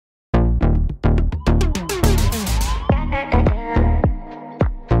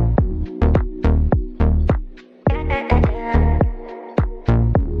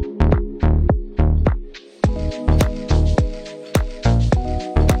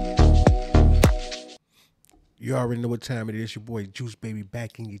You already know what time it is. Your boy Juice Baby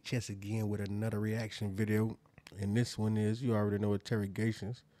back in your chest again with another reaction video. And this one is, you already know,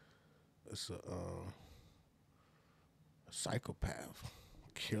 interrogations. It's a psychopath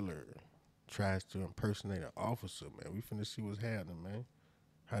killer tries to impersonate an officer, man. We finna see what's happening, man.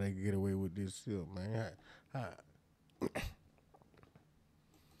 How they get away with this still, man.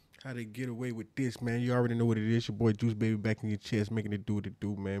 How they get away with this, man. You already know what it is. Your boy Juice Baby back in your chest, making it do what it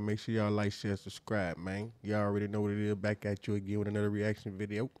do, man. Make sure y'all like, share, subscribe, man. Y'all already know what it is. Back at you again with another reaction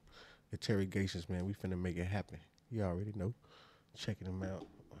video. Interrogations, man. We finna make it happen. You already know. Checking them out.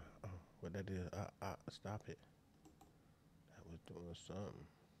 What that is. Stop it. That was doing something.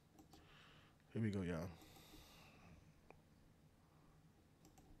 Here we go, y'all.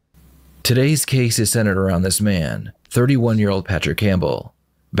 Today's case is centered around this man, 31-year-old Patrick Campbell.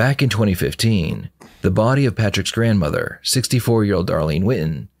 Back in 2015, the body of Patrick's grandmother, 64-year-old Darlene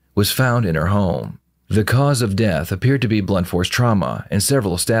Witten, was found in her home. The cause of death appeared to be blunt force trauma and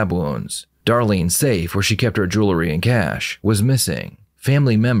several stab wounds. Darlene's safe, where she kept her jewelry and cash, was missing.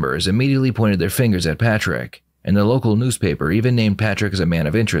 Family members immediately pointed their fingers at Patrick, and the local newspaper even named Patrick as a man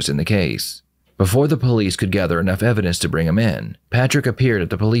of interest in the case. Before the police could gather enough evidence to bring him in, Patrick appeared at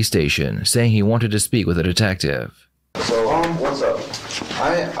the police station saying he wanted to speak with a detective. So, what's up?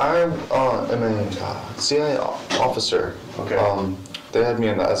 I am a CIA officer. Okay. They had me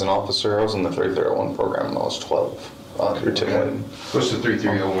as an officer. I was in the 3301 program when I was 12. Okay. What's the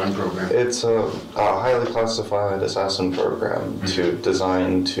 3301 program? It's a highly classified assassin program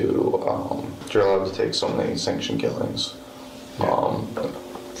designed to, you're allowed to take so many sanctioned killings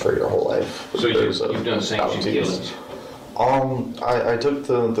for your whole life. So you've done sanctioned killings? I took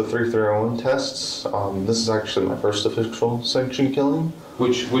the 3301 tests. This is actually my first official sanction killing.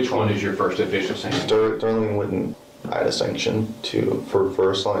 Which one is your first official sanction? Darlene Witten. I had a sanction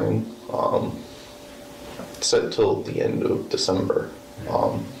for slaying. Set till the end of December.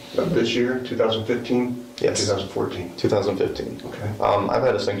 Of this year, 2015? Yes. 2014? 2015. Okay. I've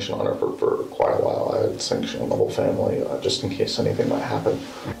had a sanction on her for quite a while. I had a sanction on the whole family, just in case anything might happen.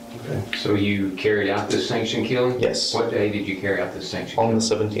 Okay. So you carried out this sanction killing? Yes. What day did you carry out this sanction On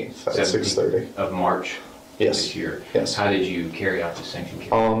killing? the 17th at 6:30. Of March? Yes. This year? Yes. How did you carry out the sanction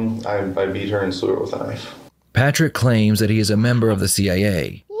killing? I beat her and slew her with a knife. Patrick claims that he is a member of the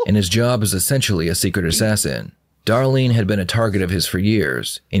CIA, and his job is essentially a secret assassin. Darlene had been a target of his for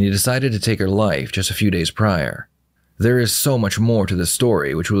years, and he decided to take her life just a few days prior. There is so much more to this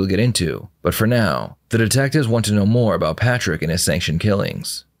story, which we will get into, but for now, the detectives want to know more about Patrick and his sanctioned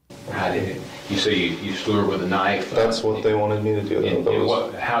killings. How did it? You say you slew her with a knife? That's what they wanted me to do.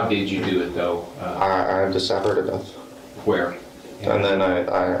 How did you do it, though? I had to stab her to death. Where? And then I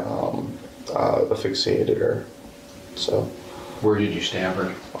asphyxiated her. So. Where did you stab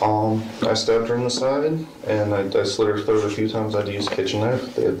her? I stabbed her in the side, and I slit her throat a few times. I had to use a kitchen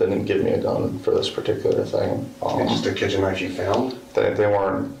knife. They didn't give me a gun for this particular thing. Just a kitchen knife you found? They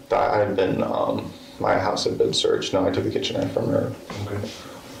weren't. I had been. My house had been searched. No, I took the kitchen knife from her. Okay.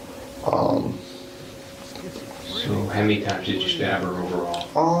 So how many times did you stab her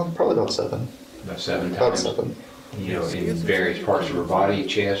overall? Probably about 7. About 7 times? About 7. You know, in various parts of her body,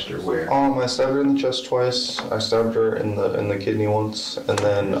 chest, or where? I stabbed her in the chest twice. I stabbed her in the kidney once, and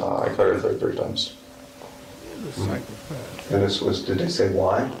then I cut her throat 3 times. And this was, did they say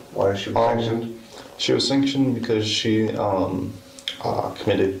why? Why she was sanctioned? She was sanctioned because she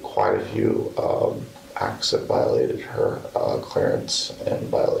committed quite a few acts that violated her clearance and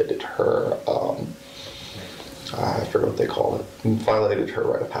violated her, I forget what they call it, violated her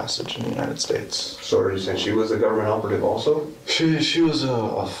rite of passage in the United States. So are you saying she was a government operative also? She was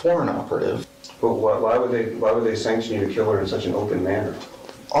a foreign operative. But why would they sanction you to kill her in such an open manner?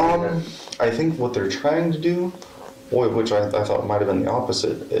 I think what they're trying to do, which I thought might have been the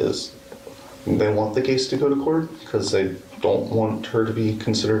opposite, is they want the case to go to court because they don't want her to be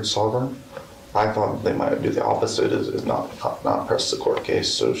considered sovereign. I thought they might do the opposite, is not press the court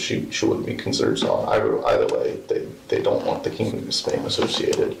case, so she wouldn't be considered sovereign. Either way, they don't want the Kingdom of Spain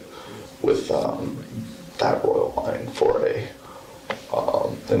associated with that royal line for a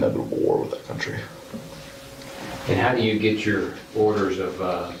inevitable war with that country. And how do you get your orders of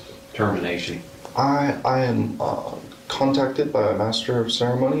termination? I am contacted by a master of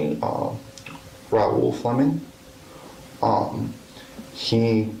ceremony, Raoul Fleming.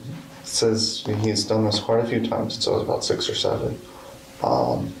 He says he's done this quite a few times, so it's about 6 or 7.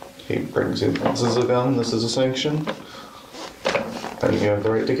 He brings in, this is a gun, this is a sanction, and you have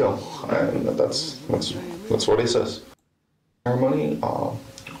the right to go. And that's what he says. Ceremony,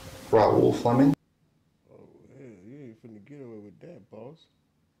 Raoul Fleming. Oh, yeah, you ain't finna get away with that, boss.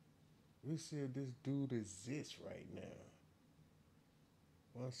 Let me see if this dude exists right now.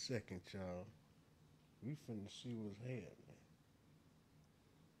 1 second, y'all. We finna see what's happening.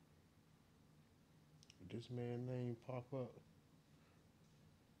 Did this man name pop up?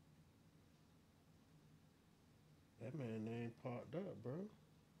 That man name popped up, bro.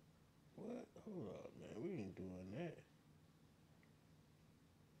 What? Hold up, man. We ain't doing that.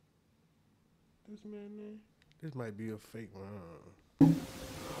 This man name? This might be a fake one.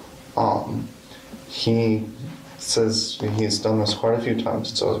 He says he's done this quite a few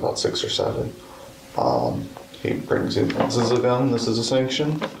times. It's about 6 or 7. He brings in, this is a gun, this is a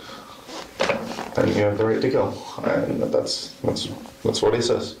sanction, and you have the right to go. And that's what he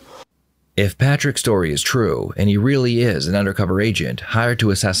says. If Patrick's story is true, and he really is an undercover agent hired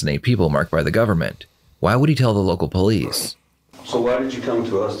to assassinate people marked by the government, why would he tell the local police? So why did you come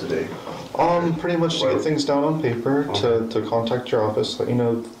to us today? Pretty much to get things down on paper, to contact your office, let you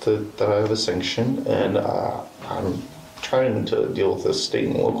know that I have a sanction, and I'm trying to deal with this state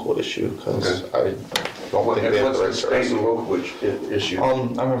and local issue, because I don't think they have the right to arrest me. What's the state and local issue?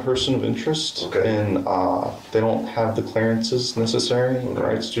 I'm a person of interest, and they don't have the clearances necessary and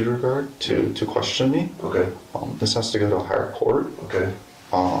rights due regard to question me. Okay. This has to go to a higher court. Okay.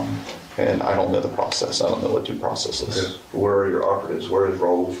 And I don't know the process. I don't know what due process is. Okay. Where are your operatives? Where is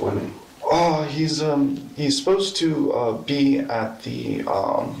Raul Fleming? Oh, he's supposed to be at the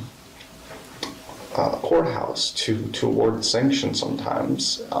courthouse to award the sanction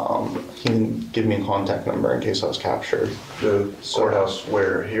sometimes. He can give me a contact number in case I was captured. The courthouse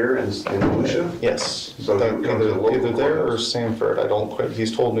where? Here in Lucia? Yes. So either there or Sanford. I don't quite.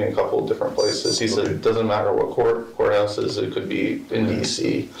 He's told me a couple of different places. He said it doesn't matter what courthouse is. It could be in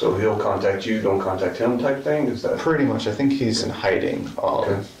D.C. So he'll contact you, don't contact him type thing? Is that? Pretty much. I think he's in hiding.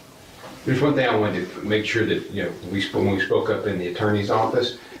 Okay. There's one thing I wanted to make sure that, when we spoke up in the attorney's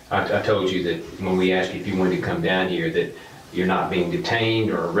office, I told you that when we asked you if you wanted to come down here, that you're not being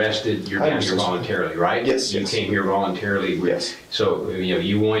detained or arrested, you're down here voluntarily, right? Yes, You came here voluntarily. Yes. So,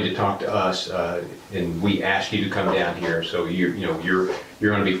 you wanted to talk to us, and we asked you to come down here, so you're going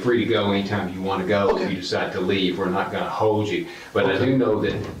to be free to go anytime you want to go. Okay. If you decide to leave, we're not going to hold you. But I do know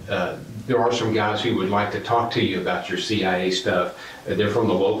that there are some guys who would like to talk to you about your CIA stuff. They're from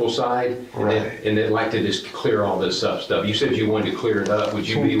the local side, and they'd like to just clear all this up stuff. You said you wanted to clear it up. Would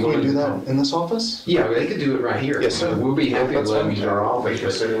you be willing to do to that in this office? Yeah, they could do it right here. Yes, sir. We'll be happy to let them use our office. They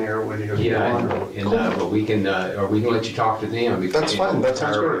can sit in here with you. Yeah, but we can let you talk to them. That's fine. That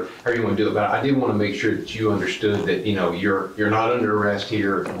sounds great. However you want to do it, but I did want to make sure that you understood that you're not under arrest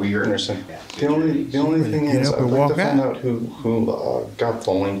here. We are. Understand. The only thing is, I'd like to find out who got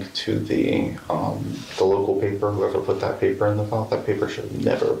the link to the local paper. Whoever put that paper in the file. That paper should have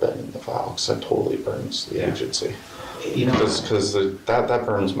never been in the file, because that totally burns the agency. Because that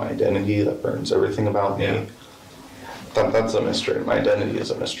burns my identity. That burns everything about me. That's a mystery. My identity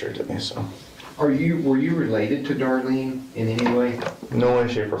is a mystery to me. So. Were you related to Darlene in any way? No way,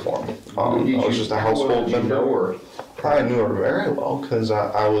 shape, or form. I was just a household member. I knew her very well because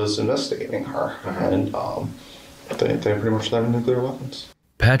I was investigating her, and they pretty much had nuclear weapons.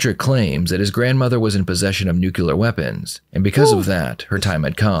 Patrick claims that his grandmother was in possession of nuclear weapons, and because of that, her time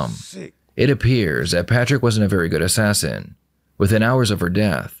had come. It appears that Patrick wasn't a very good assassin. Within hours of her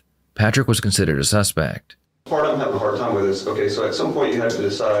death, Patrick was considered a suspect. Part I'm having a hard time with this. Okay, so at some point you have to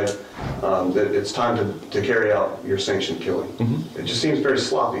decide that it's time to carry out your sanctioned killing. Mm-hmm. It just seems very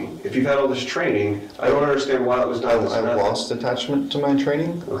sloppy. If you've had all this training, I don't understand why it was done this method. I've lost attachment to my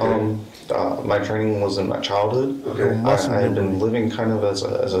training. Okay. My training was in my childhood. Okay. I had been living kind of as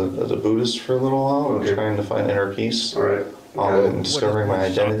a Buddhist for a little while, trying to find inner peace. All right. And discovering my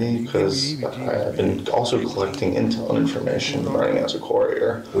identity, because I've been also collecting intel and information, running as a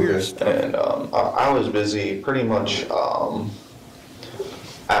courier. And I was busy pretty much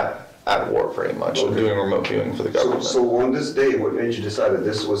at war, pretty much, doing remote viewing for the government. So on this day, what made you decide that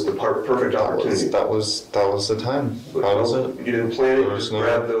this was the perfect opportunity? That was the time. That was it. You didn't plan it. You just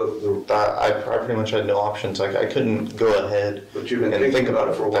grabbed I pretty much had no options. I couldn't go ahead. But you've been thinking about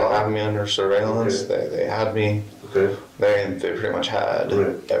it for a while. They had me under surveillance. Okay. They had me. Okay. They pretty much had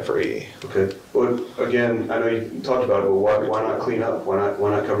every. Okay. Well, again, I know you talked about it, but why not clean up? Why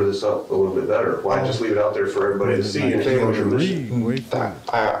not cover this up a little bit better? Why just leave it out there for everybody to see?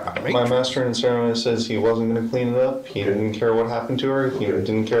 My master in ceremony says he wasn't going to clean it up. He didn't care what happened to her. He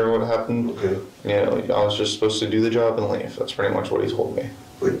didn't care what happened. Okay. I was just supposed to do the job and leave. That's pretty much what he told me.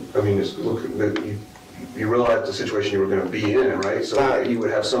 But I mean, you realized the situation you were going to be in, right? So you would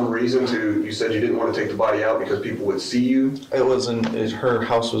have some reason to. You said you didn't want to take the body out because people would see you. It wasn't. Her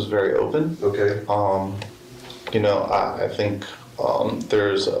house was very open. Okay. I think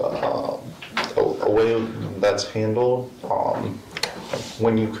there's a way that's handled.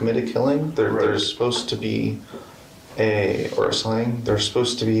 When you commit a killing, there's supposed to be there's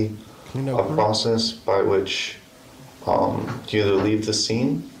supposed to be a process by which you either leave the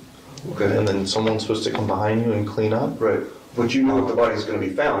scene, and then someone's supposed to come behind you and clean up. Right. But you know if the body's going to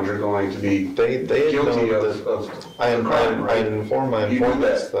be found, you're going to be guilty of I crime, right? informed my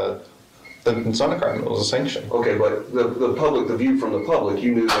informants that it's not a crime, it was a sanction. Okay, but the public, the view from the public,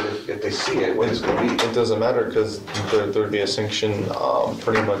 you knew that if they see it, what it's going to be. It doesn't matter because there'd be a sanction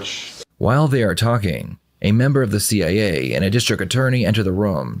pretty much. While they are talking, a member of the CIA and a district attorney enter the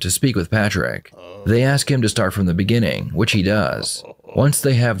room to speak with Patrick. They ask him to start from the beginning, which he does. Once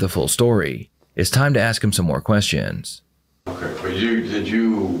they have the full story, it's time to ask him some more questions. Okay, but did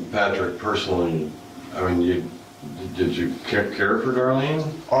you, Patrick, personally, I mean, did you care for Darlene?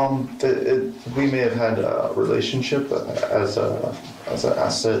 We may have had a relationship as an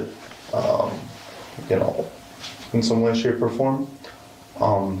asset, you know, in some way, shape, or form.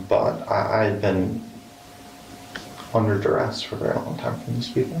 But I had been under duress for a very long time from these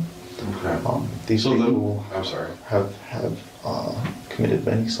people. Okay. These so people I'm sorry. have committed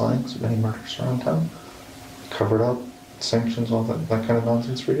many slayings, many murders around town, covered up sanctions, all that kind of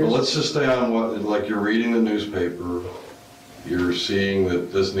nonsense for years. Well, let's just stay on what, like you're reading the newspaper, you're seeing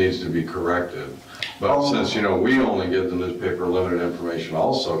that this needs to be corrected. But since, you know, we only give the newspaper limited information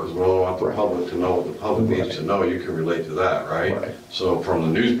also, because we don't want the public to know what the public needs to know, you can relate to that, right? So from the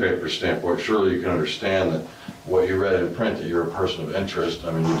newspaper standpoint, surely you can understand that what you read in print, that you're a person of interest.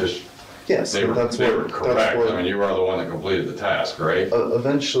 I mean, you just, yes, they were correct. I mean, you are the one that completed the task, right?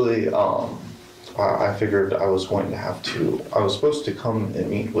 Eventually, I figured I was supposed to come and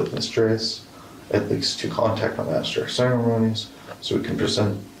meet with Miss Trirs, at least to contact my master of ceremonies, so we can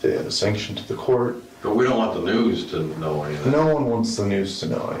present the sanction to the court. But we don't want the news to know anything. No one wants the news to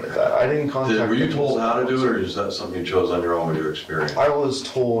know any of that. I didn't contact. Were you told how to do it, or is that something you chose on your own with your experience? I was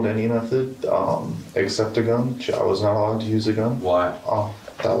told any method except a gun. I was not allowed to use a gun. Why?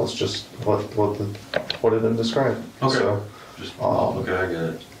 That was just what had been described. Okay. So, okay, I get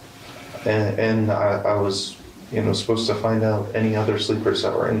it. And I was, you know, supposed to find out any other sleepers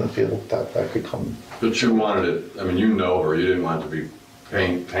that were in the field that could come. But you wanted it. I mean, you know her. You didn't want it to be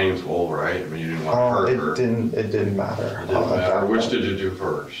painful, right? I mean, you didn't want to hurt her. It didn't matter. It didn't matter. Which did you do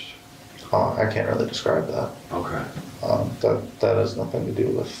first? I can't really describe that. Okay. That has nothing to do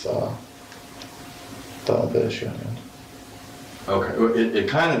with the issue. Okay. Well, it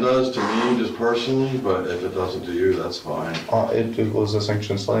kind of does to me, just personally, but if it doesn't to you, that's fine. It was a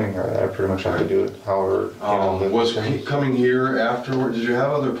sanctioned slaying. I pretty much had to do it. However, was he coming here afterward? Did you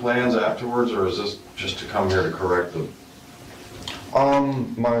have other plans afterwards, or is this just to come here to correct them?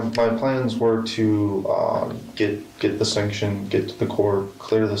 My plans were to get the sanction, get to the court,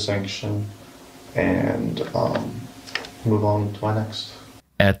 clear the sanction, and move on to my next.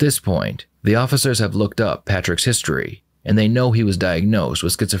 At this point, the officers have looked up Patrick's history, and they know he was diagnosed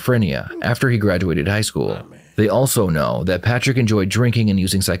with schizophrenia after he graduated high school. They also know that Patrick enjoyed drinking and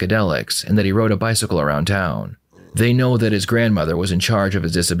using psychedelics, and that he rode a bicycle around town. They know that his grandmother was in charge of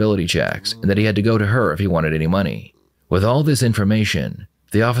his disability checks, and that he had to go to her if he wanted any money. With all this information,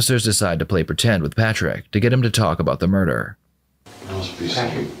 the officers decide to play pretend with Patrick to get him to talk about the murder. Must be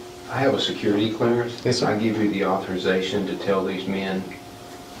Patrick, I have a security clearance. Yes, sir. I give you the authorization to tell these men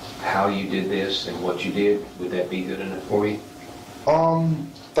how you did this and what you did. Would that be good enough for you?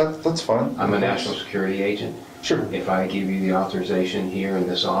 That's fine. I'm a national security agent. Sure. If I give you the authorization here in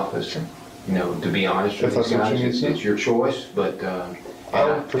this office, Sure. you know, to be honest with If you that's what you guys, need to. it's your choice, but I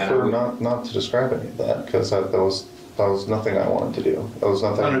would prefer not to describe any of that, because that was nothing I wanted to do. That was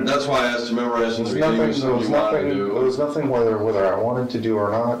nothing. That's why I asked to memorize in the There beginning was something you wanted to do. nothing whether I wanted to do or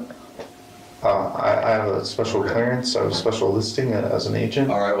not. I have a special clearance, I have a special listing as an agent.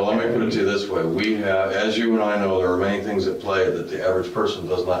 All right, well, let me put it to you this way. We have, as you and I know, there are many things at play that the average person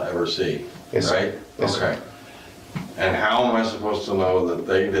does not ever see, Yes, sir. right? Yes, sir. Okay. And how am I supposed to know that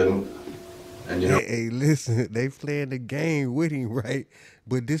they didn't? And you know, Hey, listen, they playing the game with him, right?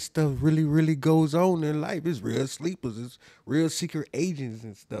 But this stuff really goes on in life. It's real sleepers. It's real secret agents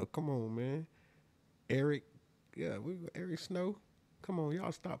and stuff. Come on, man. Eric Snow. Come on,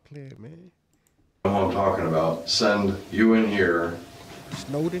 y'all stop playing, man. what I'm talking about, send you in here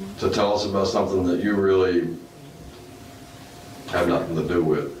Snowden? to tell us about something that you really have nothing to do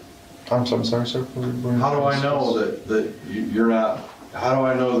with. I'm sorry, sir. How do I know that you're not, how do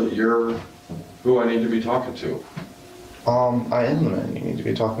I know that you're who I need to be talking to? I am the man you need to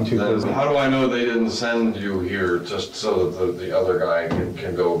be talking to. Then how do I know they didn't send you here just so that the other guy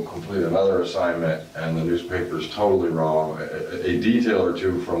can go complete another assignment and the newspaper's totally wrong? A detail or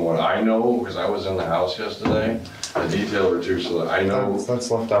two from what I know, because I was in the house yesterday, a detail or two so that I know. That's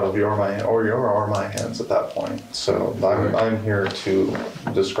left out of your my hands at that point. So I'm here to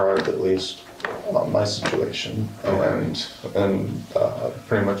describe at least my situation and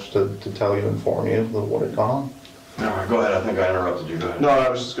pretty much to tell you, inform you of what had gone on. No, go ahead. I think I interrupted you. Go ahead. No, I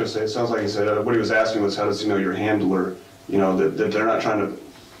was just going to say, it sounds like he said, what he was asking was how does he know your handler, you know, that they're not trying to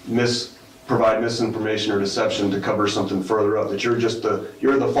provide misinformation or deception to cover something further up, that you're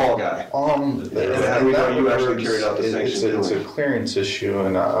the fall guy. How do we know you actually carried out the sanctioned It's a killing? clearance issue,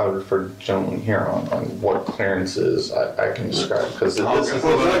 and I would refer the gentleman here on what clearance is I can describe, because this is...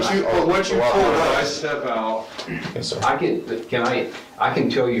 What you told us, I step out. Yes, sir. I can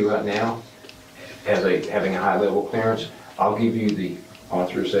tell you right now, having a high level clearance, I'll give you the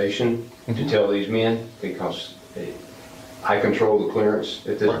authorization to tell these men, because I control the clearance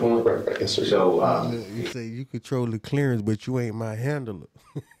at this point. Right. Yes, sir. So, You say you control the clearance, but you ain't my handler.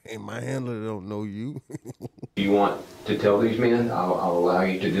 And my handler don't know you. if you want to tell these men, I'll allow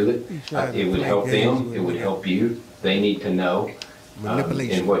you to do it. It would help them, it would help you. They need to know.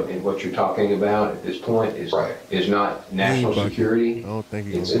 Manipulation. And what you're talking about at this point is Right. is not national security. I don't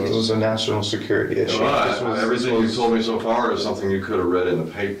think It was a national security issue. Everything you told me so far is something you could have read in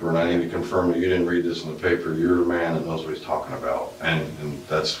the paper, and I need to confirm that you didn't read this in the paper. You're the man that knows what he's talking about, and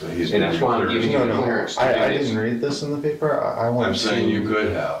that's what he's. And that's why I'm giving you No, clearance to I do this. didn't read this in the paper. I want I'm saying you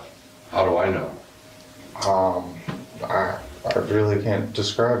could have. How do I know? I really can't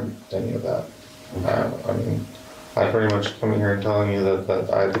describe any of that. I mean, I pretty much come here and telling you that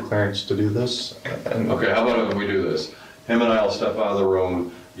I had the clearance to do this. And Okay, how about if we do this? Him and I'll step out of the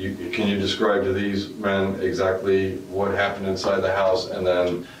room. Can you describe to these men exactly what happened inside the house, and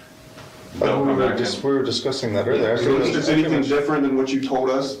then they'll come back and... we were discussing that earlier. So is there anything different than what you told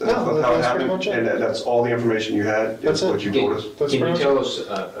us No, of how it that's pretty happened? much it. And that's all the information you had? That's is what it. you told us? That's Can you pretty tell much us,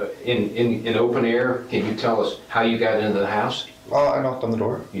 in open air, can you tell us how you got into the house? I knocked on the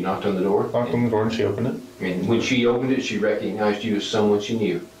door. You knocked on the door? Knocked on the door and she opened it. And when she opened it, she recognized you as someone she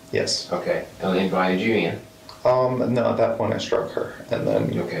knew? Yes. Okay, and invited you in? No, at that point I struck her and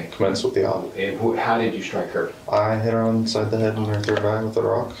then Okay. commenced with the op. And how did you strike her? I hit her on the side of the head in her third eye with a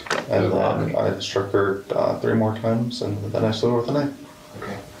rock, and then I struck her 3 more times, and then I slew her with a knife.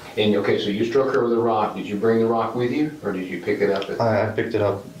 Okay. And okay, so you struck her with a rock. Did you bring the rock with you, or did you pick it up? I picked it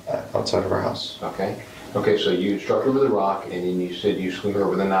up outside of our house. Okay. Okay, so you struck her with a rock, and then you said you slew her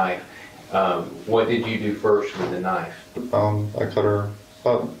with a knife. What did you do first with the knife? I cut her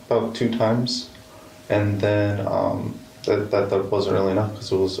about 2 times, and then that wasn't really enough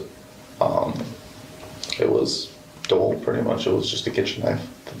because it was dull pretty much. It was just a kitchen knife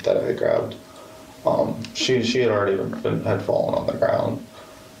that I grabbed. She had already had fallen on the ground,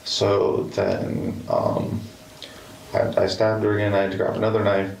 so then I stabbed her again. I had to grab another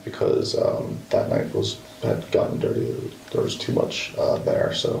knife because that knife had gotten dirty. There was too much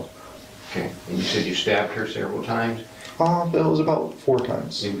there. So. Okay. And you said you stabbed her several times? It was about 4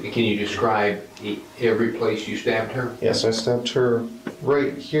 times. Can you describe every place you stabbed her? Yes, I stabbed her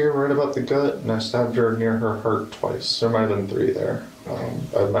right here, right about the gut, and I stabbed her near her heart twice. There might have been 3 there.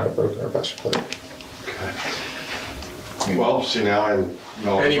 I might have broken her pressure plate. Okay. Well, see, now I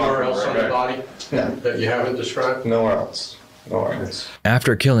know... Anywhere else on the body No. that you haven't described? Nowhere else. Nowhere else.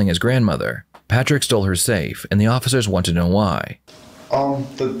 After killing his grandmother, Patrick stole her safe, and the officers want to know why.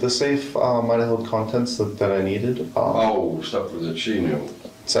 The safe might have held contents that I needed. Stuff that she knew.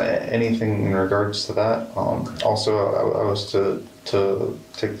 So anything in regards to that. Also, I was to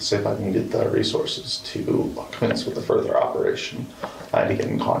take the safe. I needed the resources to commence with a further operation. I had to get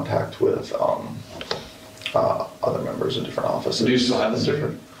in contact with other members of different offices. Do you still have the safe?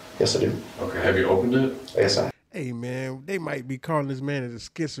 Yes, I do. Okay, have you opened it? Yes, I. Hey man, they might be calling this man as a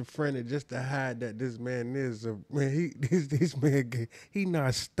schizophrenic just to hide that this man is a man. This man, he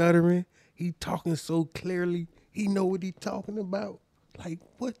not stuttering. He talking so clearly. He know what he talking about. Like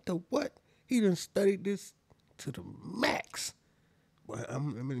what? He done studied this to the max. But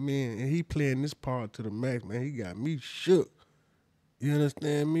man, and he playing this part to the max, man. He got me shook. You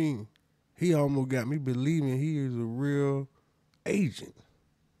understand me? He almost got me believing he is a real agent.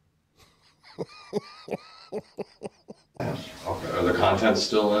 Okay, are the contents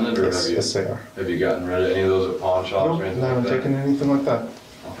still in it, or Yes, they are. have you gotten rid of any of those at pawn shops Nope, or anything I haven't like that? taken anything like that.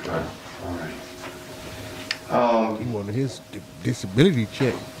 Okay, all right. He wanted his disability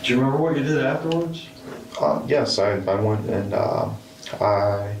check. Do you remember what you did afterwards? Yes, I went and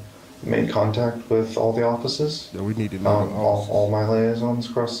I made contact with all the offices. Yeah, we need to know the officers. All my liaisons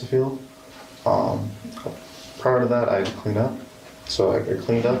across the field. Prior to that, I had to clean up. So I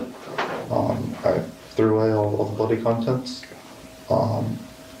cleaned up. I threw away all the bloody contents.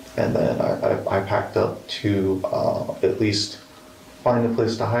 And then I packed up to at least find a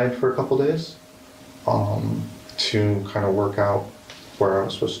place to hide for a couple days, to kind of work out where I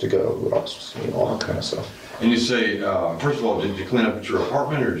was supposed to go, what I was supposed to do, all that kind of stuff. And you say, first of all, did you clean up at your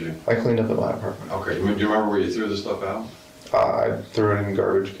apartment or did you? I cleaned up at my apartment. Okay, do you remember where you threw the stuff out? I threw it in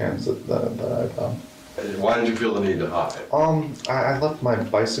garbage cans that I Why did you feel the need to hide? I left my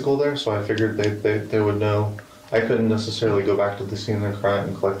bicycle there, so I figured they would know. I couldn't necessarily go back to the scene of the crime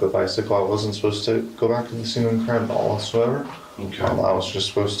and collect the bicycle. I wasn't supposed to go back to the scene of the crime at all whatsoever. Okay. I was just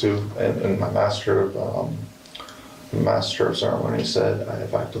supposed to, and my master of ceremony said,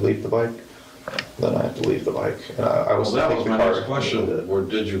 if I have to leave the bike, then I have to leave the bike. And I was Well, that to was take my the car. next question.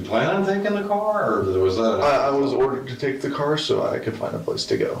 Did you plan on taking the car, or was that? I was ordered to take the car so I could find a place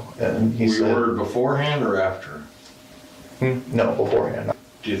to go. And he Were said, you ordered beforehand or after? No, beforehand.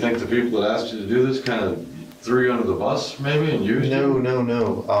 Do you think the people that asked you to do this kind of threw you under the bus, maybe, and used you?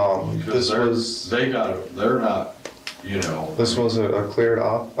 No. Because they're not, you know. This was a cleared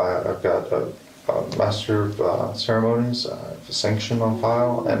op. I've got a master of ceremonies, I have a sanction on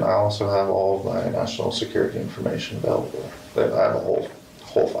file, and I also have all of my national security information available. I have a whole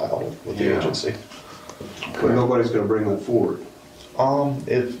file with the agency. But nobody's gonna bring that forward.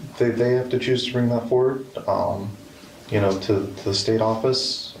 If they have to choose to bring that forward, to the state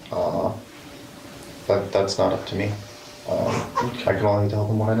office, that's not up to me. I can only tell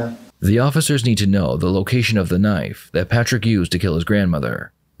them what I know. The officers need to know the location of the knife that Patrick used to kill his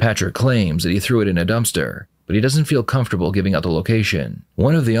grandmother. Patrick claims that he threw it in a dumpster, but he doesn't feel comfortable giving out the location.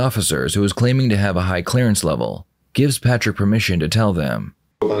 One of the officers, who is claiming to have a high clearance level, gives Patrick permission to tell them.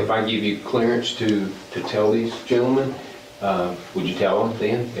 If I give you clearance to tell these gentlemen, would you tell them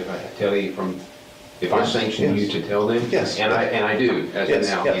then? If I tell you if I sanction you to tell them? Yes. And I do, as of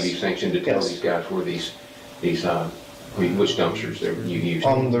now, yes. give you sanction to tell Yes. these guys where which dumpsters you use.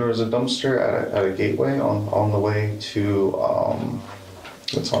 There was a dumpster at a gateway on the way to,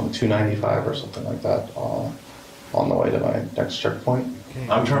 it's on 295 or something like that, on the way to my next checkpoint.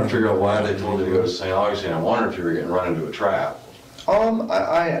 I'm trying to figure out why they told you to go to St. Augustine. I wonder if you were getting run into a trap.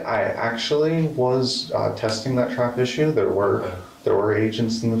 I actually was testing that trap issue. There were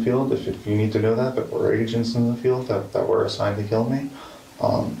agents in the field, if you need to know that, there were agents in the field that were assigned to kill me.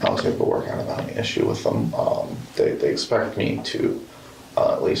 I was able to work out a bounty issue with them. They expect me to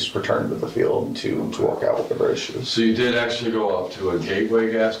at least return to the field to work out whatever issues. So you did actually go up to a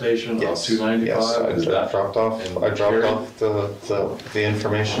gateway gas station off 295? Yes, I dropped off the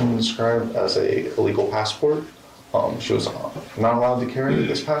information described as a illegal passport. She was not allowed to carry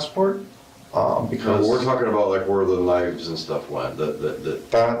this passport because we're talking about like where the knives and stuff went.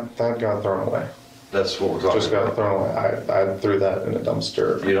 that got thrown away. That's what we're talking Just about. got thrown away. I threw that in a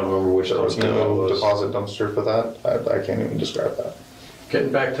dumpster. You don't remember which There was dumpster that no was? deposit dumpster for that. I can't even describe that.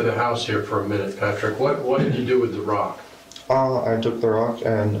 Getting back to the house here for a minute, Patrick, what did you do with the rock? I took the rock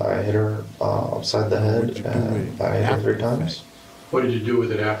and I hit her upside the head, and I hit her 3 times. What did you do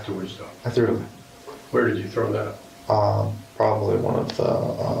with it afterwards, though? I threw it away. Where did you throw that? Probably one of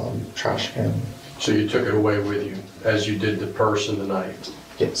the trash can. So you took it away with you, as you did the purse and the knife?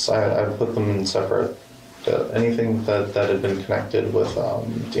 Yes, I put them in separate. Anything that had been connected with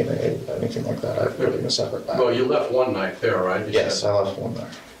DNA, anything like that, I put in a separate bag. Well, you left one knife there, right? You Yes, said. I left one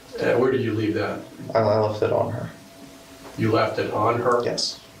there. Where did you leave that? I left it on her. You left it on her?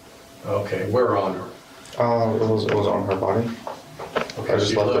 Yes. Okay, where on her? It was on her body. Okay, I so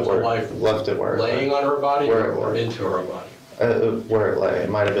just you left it where it laying lay. on her body Where it or lay. into her body? Where it lay. It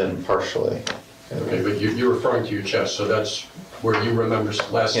might have been partially. Okay, but you're referring to your chest, so that's where you remember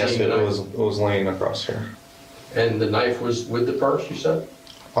last Yes, seeing it the was laying across here. And the knife was with the purse, you said?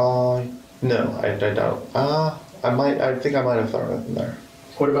 No, I doubt. I think I might have thrown it in there.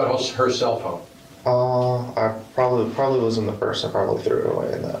 What about her cell phone? I probably was in the purse. I probably threw it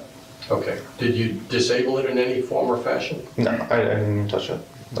away in that. Okay. Did you disable it in any form or fashion? No, I didn't even touch it.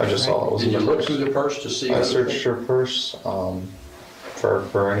 I just saw it was Did in you the look purse. through the purse to see? I anything? searched her purse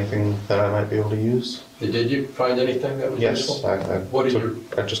for anything that I might be able to use. Did you find anything that was Yes, useful?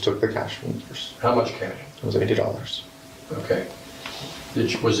 I just took the cash from the purse. How much cash? It was $80. Okay.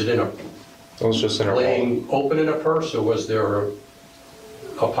 Was it in a It was just in her wallet. laying open in a purse, or was there a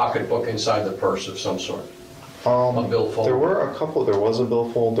pocketbook inside the purse of some sort? A billfold? There were a couple. There was a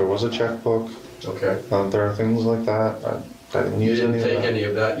billfold. There was a checkbook. Okay. There are things like that. I didn't You use didn't any take of that. any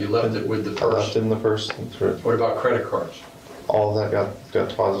of that, you left it with the I left purse? it in the purse and threw it. What about credit cards? all that got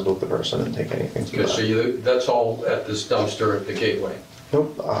deposited with the person. I didn't take anything from Okay, that. so that's all at this dumpster at the gateway?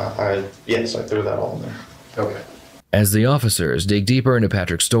 Nope. Yes, I threw that all in there. Okay. As the officers dig deeper into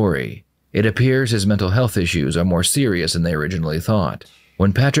Patrick's story, it appears his mental health issues are more serious than they originally thought.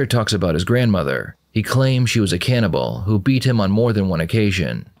 When Patrick talks about his grandmother, he claims she was a cannibal who beat him on more than one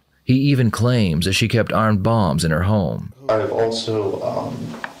occasion. He even claims that she kept armed bombs in her home. I've also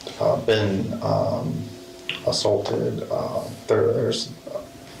been assaulted. There's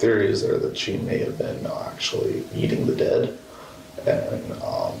theories there that she may have been actually eating the dead, and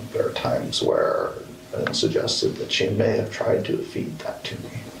there are times where it suggested that she may have tried to feed that to me.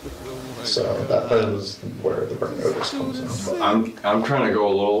 So that is where the burn notice comes in. I'm trying to go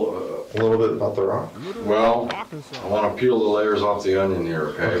A little bit about the rock. well, I want to peel the layers off the onion here,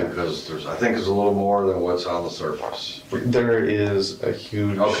 okay? Because I think there's a little more than what's on the surface. There is a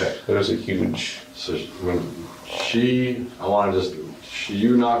huge. Okay. There's a huge. So when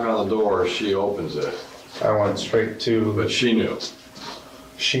you knock on the door, she opens it, I went straight to. but she knew.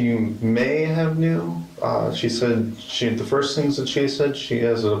 She may have knew. She said the first things that she said, she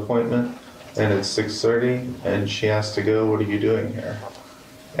has an appointment and it's 6:30 and she has to go. What are you doing here?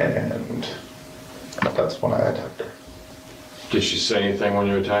 And that's when I attacked her. Did she say anything when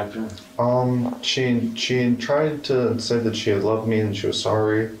you attacked her? She tried to say that she had loved me and she was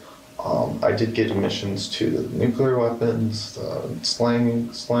sorry. I did get admissions to the nuclear weapons, the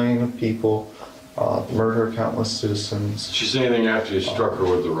slaying of people, murder of countless citizens. Did she say anything after you struck her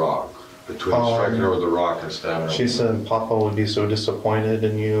with the rock? Between striking her with the rock and stabbing her? She said Papa would be so disappointed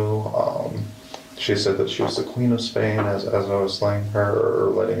in you. She said that she was the Queen of Spain as I was slaying her or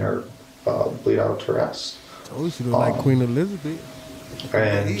letting her bleed out to rest. Oh, she looked like Queen Elizabeth.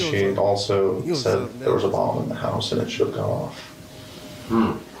 And she also said there was a bomb in the house and it should have gone off.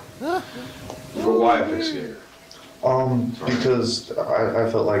 But why a big scare? Because I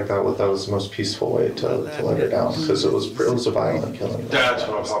felt like that was the most peaceful way to let her down, because it was a violent killing. That's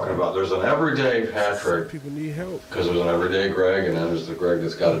what I'm talking about. There's an everyday Patrick, People need help. because there's an everyday Greg, and then there's the Greg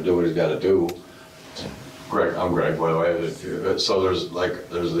that's got to do what he's got to do. Greg, I'm Greg, by the way. So there's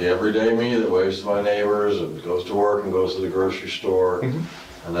the everyday me that waves to my neighbors and goes to work and goes to the grocery store.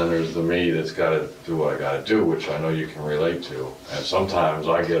 And then there's the me that's got to do what I got to do, which I know you can relate to. And sometimes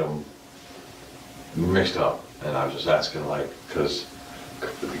I get them mixed up. And I was just asking, like, because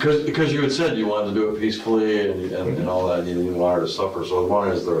you had said you wanted to do it peacefully and all that, you didn't want her to suffer. So I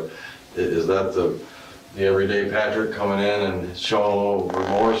was wondering, is that the everyday Patrick coming in and showing a little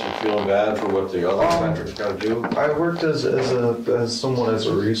remorse and feeling bad for what the other Patrick's got to do? I worked as someone as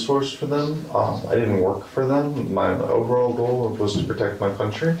a resource for them. I didn't work for them. My overall goal was to protect my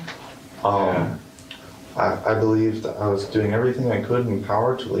country. I believed that I was doing everything I could in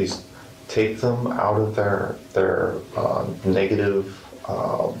power to at least take them out of their negative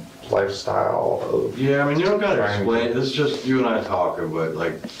lifestyle. Yeah, I mean, you don't got to explain. This is just you and I talking, but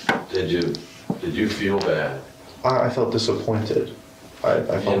like, did you feel bad? I felt disappointed.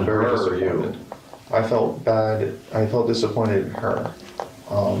 I felt very disappointed. I felt bad. I felt disappointed in her.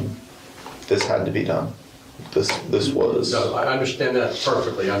 This had to be done. This was. No, I understand that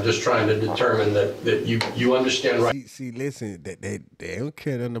perfectly. I'm just trying to determine that you understand, right? See, listen, they don't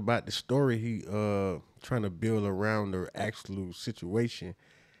care nothing about the story he trying to build around the actual situation.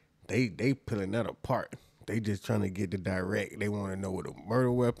 They pulling that apart. They just trying to get the direct. They want to know what a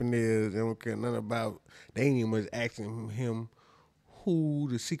murder weapon is. They don't care nothing about. They ain't even was asking him who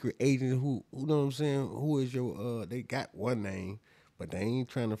the secret agent, who know what I'm saying? Who is your? They got one name. But they ain't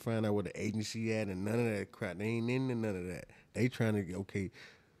trying to find out what the agency at and none of that crap. They ain't into none of that. They trying to, okay,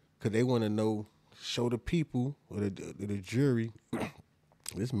 because they want to know, show the people or the jury,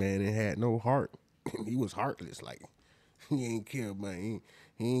 this man ain't had no heart. He was heartless. Like, he ain't care about, he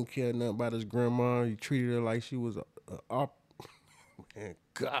ain't care nothing about his grandma. He treated her like she was a man,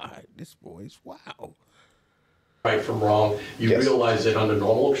 God, this boy's wow. Right from wrong. You realize that under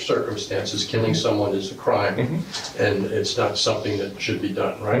normal circumstances, killing someone is a crime, and it's not something that should be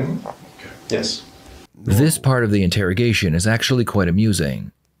done, right? Okay. Yes. This part of the interrogation is actually quite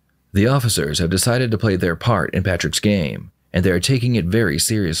amusing. The officers have decided to play their part in Patrick's game, and they are taking it very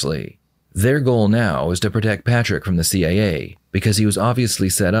seriously. Their goal now is to protect Patrick from the CIA, because he was obviously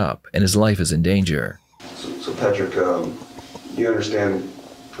set up and his life is in danger. So Patrick, you understand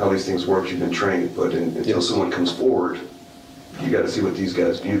how these things work, you've been trained, but until someone comes forward, you got to see what these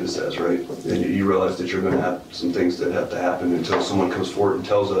guys view this as, right? And you realize that you're going to have some things that have to happen until someone comes forward and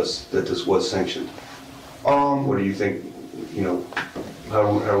tells us that this was sanctioned. What do you think,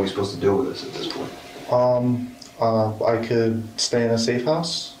 how are we supposed to deal with this at this point? I could stay in a safe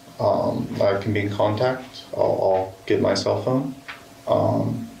house. I can be in contact. I'll get my cell phone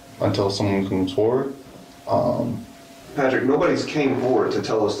until someone comes forward. Patrick, nobody's came forward to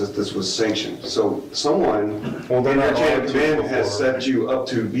tell us that this was sanctioned. So someone Well, they're in their not chain allowed of to command before. has set you up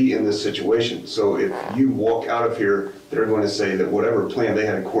to be in this situation. So if you walk out of here, they're going to say that whatever plan they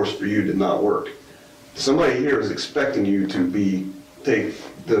had in course for you did not work. Somebody here is expecting you to take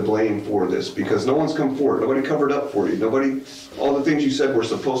the blame for this because no one's come forward. Nobody covered up for you. All the things you said were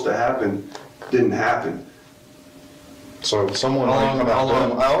supposed to happen didn't happen. So someone might come out.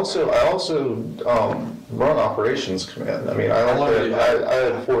 I also run operations command. I mean, I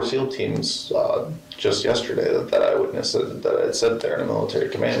had 4 SEAL teams just yesterday that I witnessed that I had sat there, and a military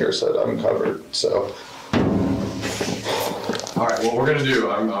commander said I'm covered. So. All right, what we're gonna do,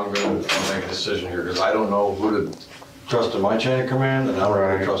 I'm gonna make a decision here, because I don't know who to trust in my chain of command, and I don't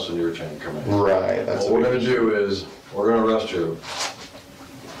know who to trust in your chain of command. Right. That's What we're gonna do is, we're gonna arrest you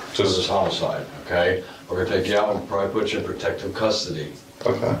for this homicide, okay? We're gonna take you out and probably put you in protective custody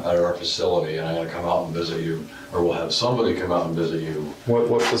at our facility, and I'm gonna come out and visit you, or we'll have somebody come out and visit you.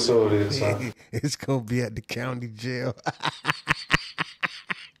 What facility is that? It's gonna be at the county jail.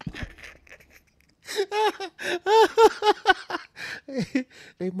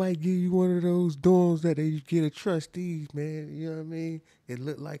 They might give you one of those dorms that they get a trustees, man. You know what I mean? It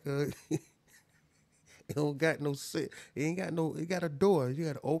look like a. It don't got no set. It ain't got no. It got a door. You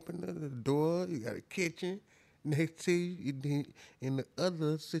got to open the door. You got a kitchen next to you. Then in the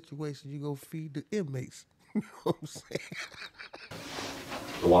other situation, you go feed the inmates. You know what I'm saying?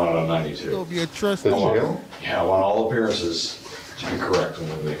 The one out of 92. It's gonna be a trustee. jail? Yeah, I want all appearances to be correct when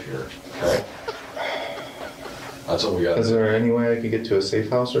we leave here, okay? That's what we got. Is there any way I could get to a safe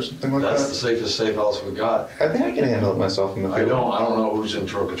house or something like That's the that? safest safe house we got. I think I can handle it myself in the I field. don't know who's in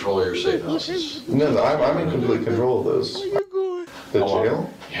control of your safe houses. No, I'm in complete control of those. Where you going? The jail?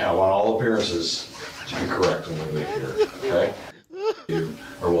 Yeah, I want all appearances to be correct when we leave here, okay?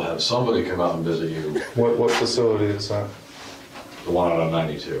 Or we'll have somebody come out and visit you. What facility is that? The one out of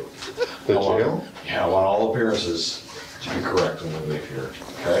 92. The jail? Yeah, I want all appearances to be correct when we leave here,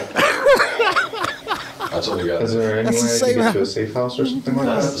 okay? That's what we got. Is there any way I can get to a safe house or something like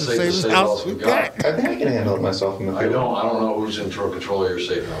That's that? the safest safe house we got. I think I can handle it myself in the I field. don't know who's in control of your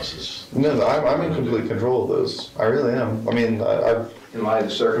safe houses. No, I'm in complete control of those. I really am. I mean, In light of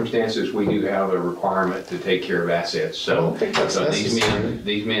the circumstances, we do have a requirement to take care of assets. I So, don't think that's so necessary.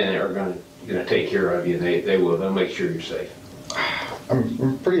 these men are gonna take care of you. They'll make sure you're safe.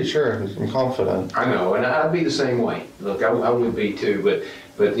 I'm pretty sure. I'm confident. I know, and I'd be the same way. Look, I would be too, but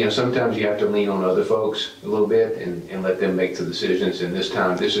you know, sometimes you have to lean on other folks a little bit and let them make the decisions. And this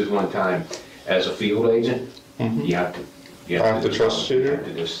is one time, as a field agent, you have to. I have to trust you? You have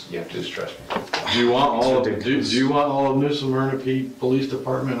to just trust me. Do you want all of New Smyrna Police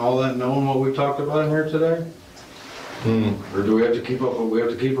Department and all that knowing what we've talked about in here today? Or do we have to keep up? We have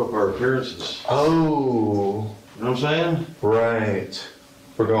to keep up our appearances. Oh, You know what I'm saying? right.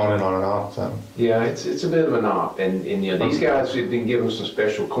 We're going in on an op then. Yeah, it's a bit of an op, and you know, these guys have been given some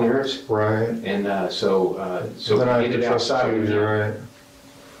special clearance, Right. and so Then I we have get to it trust outside you. of You're right.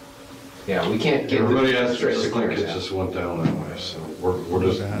 Yeah, we can't get Everybody the has to stress think it clearance out. just went down that way, so we're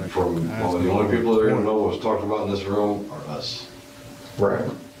just, the only people that are gonna know what's talked about in this room are us. Right.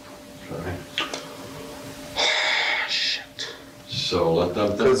 Okay? So let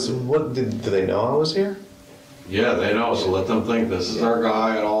them Because think, what do they know I was here? yeah, they know, so let them think this is our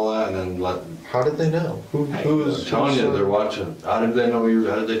guy and all that, and then let, How did they know? I'm telling you, they're watching. How did they know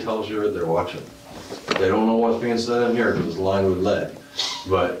how did they tell us you were there watching? They don't know what's being said in here because it's lined with lead,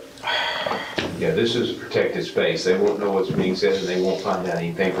 but. Yeah, this is a protected space. They won't know what's being said, and they won't find out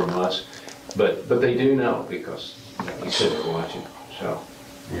anything from us. But they do know because you said they're watching. So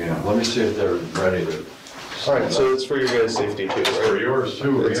Yeah, let me see if they're ready to. All right, so it's for your guys' safety too, right? For yours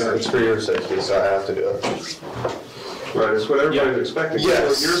too, It's for your safety, so I have to do it. Right, it's what everybody's expecting.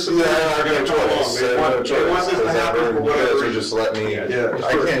 Yes. You're submitting. I got a choice. They want this to happen for whatever You reason. just let me. Yeah.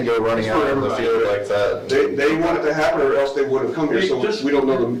 I can't go running out in the field like that. They want it to happen or else they wouldn't come here, so we don't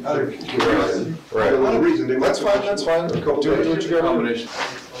know the reason. Right. We don't know the reason. They might That's fine. That's fine. Do what you gotta do. Combination.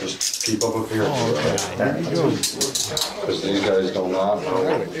 Just keep up appearances. Because these guys do not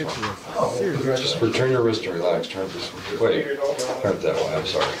know. Just turn your wrist and relax. Turn this way. Turn it that way. I'm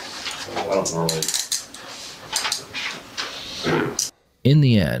sorry. I don't normally. In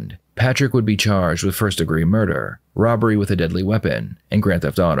the end, Patrick would be charged with first-degree murder, robbery with a deadly weapon, and grand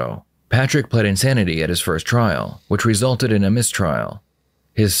theft auto. Patrick pled insanity at his first trial, which resulted in a mistrial.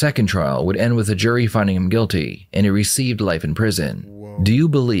 His second trial would end with a jury finding him guilty, and he received life in prison. Whoa. Do you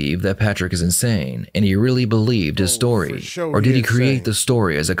believe that Patrick is insane and he really believed his story? sure Or did he he create insane. the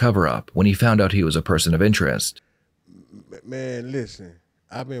story as a cover-up when he found out he was a person of interest? Man, listen,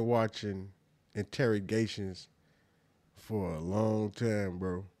 I've been watching interrogations for a long time,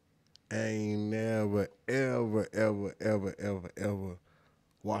 bro. I ain't never, ever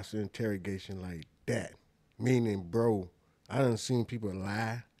watched an interrogation like that. Meaning, bro, I done seen people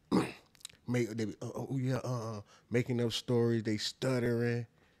lie, making up stories, they stuttering.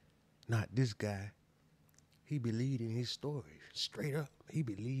 Not this guy. He believed in his story, straight up. He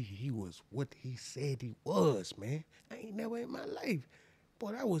believed he was what he said he was, man. I ain't never in my life.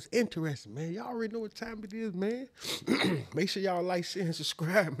 Boy, that was interesting, man. Y'all already know what time it is, man. Make sure y'all like, share, and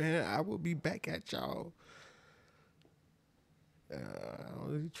subscribe, man. I will be back at y'all.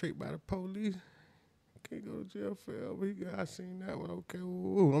 He tricked by the police. Can't go to jail forever. I seen that one. Okay,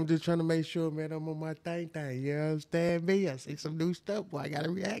 ooh, I'm just trying to make sure, man, I'm on my thing. You understand me? I see some new stuff, boy, I gotta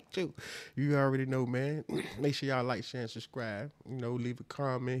react to. You already know, man. Make sure y'all like, share, and subscribe. You know, leave a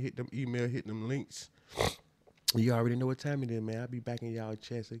comment, hit them email, hit them links. You already know what time it is, man. I'll be back in y'all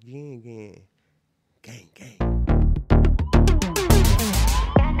chest again. Gang.